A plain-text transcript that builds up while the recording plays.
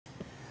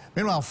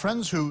Meanwhile,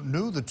 friends who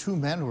knew the two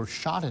men who were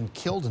shot and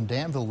killed in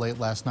Danville late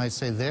last night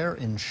say they're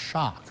in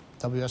shock.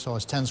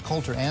 WSLS 10's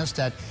Coulter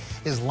Anstead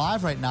is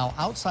live right now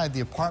outside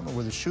the apartment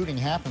where the shooting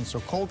happened. So,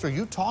 Coulter,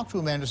 you talked to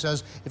a man who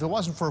says if it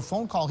wasn't for a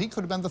phone call, he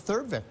could have been the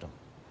third victim.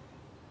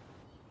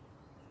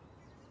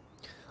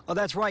 Oh,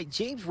 that's right.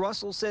 James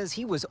Russell says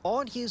he was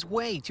on his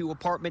way to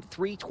apartment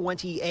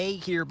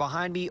 320A here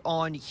behind me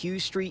on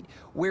Hughes Street,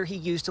 where he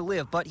used to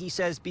live. But he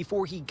says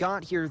before he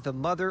got here, the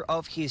mother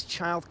of his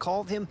child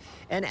called him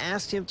and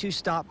asked him to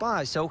stop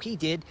by. So he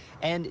did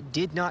and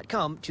did not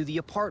come to the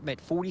apartment.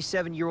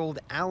 47-year-old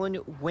Alan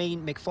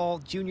Wayne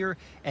McFall Jr.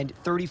 and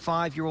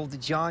 35-year-old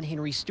John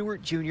Henry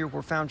Stewart Jr.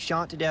 were found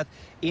shot to death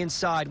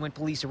inside when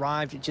police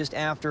arrived just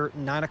after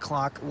 9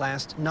 o'clock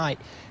last night.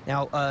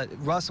 Now,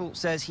 Russell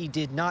says he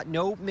did not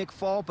know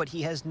McFall, but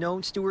he has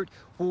known Stewart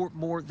for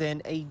more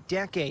than a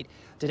decade.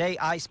 Today,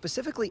 I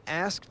specifically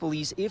asked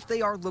police if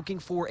they are looking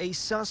for a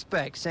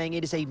suspect, saying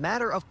it is a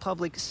matter of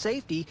public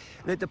safety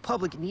that the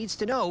public needs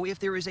to know if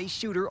there is a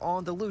shooter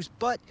on the loose.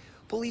 But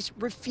police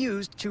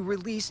refused to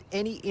release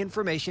any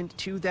information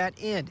to that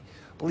end.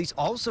 Police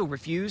also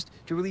refused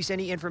to release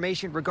any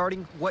information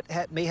regarding what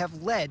may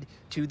have led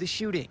to the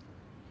shooting.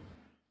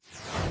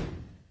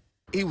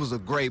 He was a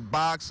great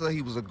boxer,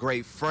 he was a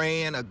great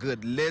friend, a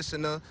good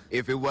listener.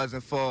 If it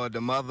wasn't for the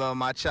mother of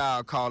my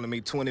child calling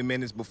me 20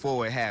 minutes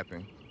before it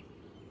happened,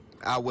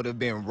 I would have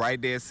been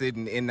right there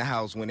sitting in the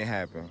house when it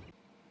happened.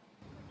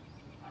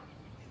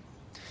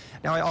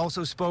 Now, I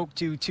also spoke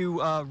to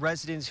two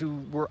residents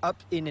who were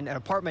up in an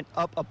apartment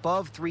up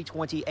above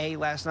 320A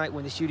last night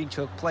when the shooting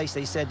took place.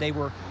 They said they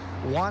were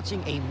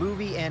watching a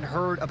movie and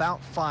heard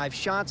about 5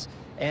 shots,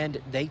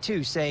 and they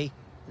too say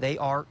they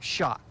are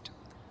shocked.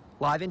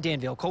 Live in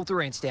Danville, Coulter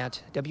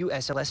Anstead,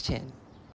 WSLS 10.